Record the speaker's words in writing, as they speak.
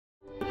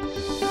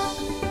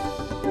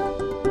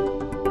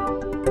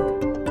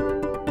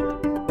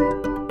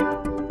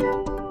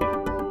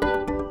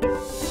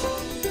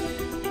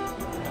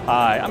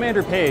Hi, I'm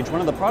Andrew Page,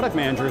 one of the product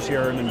managers here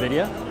at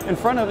NVIDIA, in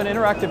front of an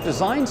interactive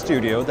design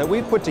studio that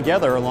we've put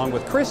together along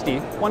with Christie,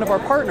 one of our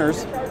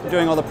partners,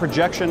 doing all the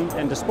projection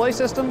and display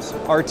systems,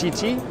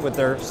 RTT with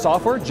their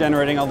software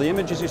generating all the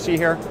images you see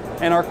here,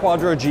 and our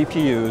Quadro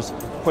GPUs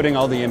putting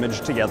all the image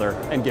together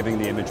and giving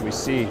the image we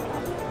see.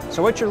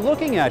 So what you're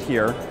looking at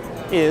here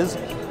is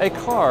a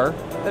car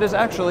that is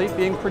actually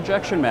being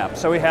projection mapped.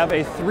 So we have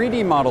a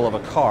 3D model of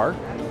a car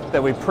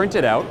that we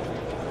printed out,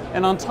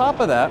 and on top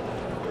of that,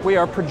 we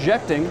are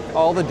projecting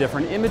all the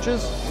different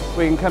images.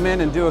 We can come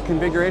in and do a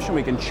configuration.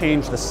 We can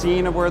change the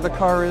scene of where the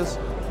car is.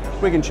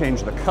 We can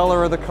change the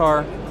color of the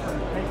car.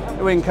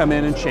 And we can come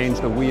in and change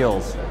the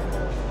wheels.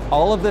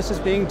 All of this is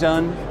being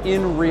done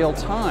in real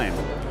time.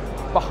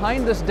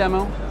 Behind this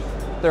demo,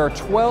 there are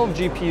 12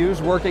 GPUs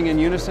working in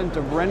unison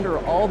to render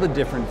all the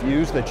different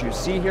views that you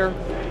see here.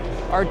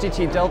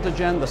 RTT Delta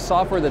Gen, the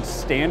software that's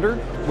standard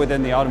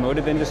within the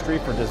automotive industry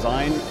for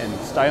design and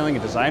styling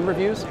and design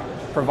reviews,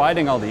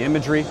 providing all the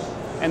imagery.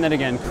 And then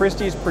again,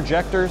 Christie's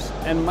projectors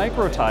and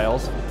micro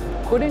tiles,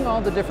 putting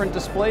all the different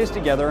displays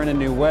together in a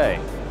new way.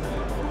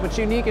 What's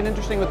unique and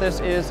interesting with this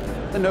is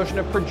the notion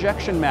of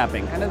projection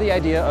mapping, kind of the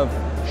idea of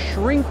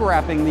shrink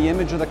wrapping the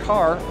image of the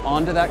car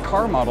onto that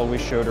car model we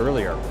showed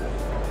earlier.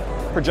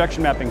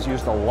 Projection mapping is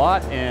used a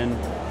lot in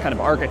kind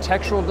of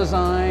architectural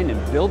design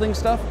and building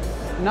stuff,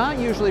 not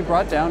usually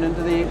brought down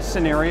into the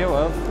scenario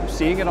of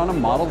seeing it on a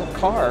model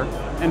car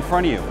in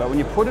front of you. But when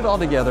you put it all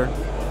together,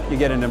 you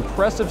get an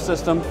impressive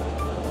system.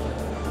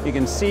 You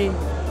can see,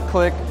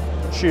 click,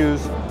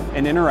 choose,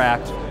 and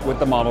interact with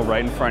the model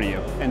right in front of you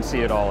and see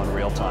it all in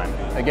real time.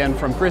 Again,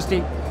 from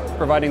Christie,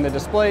 providing the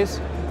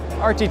displays,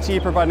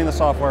 RTT providing the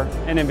software,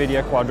 and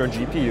NVIDIA Quadro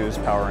GPUs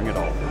powering it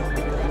all.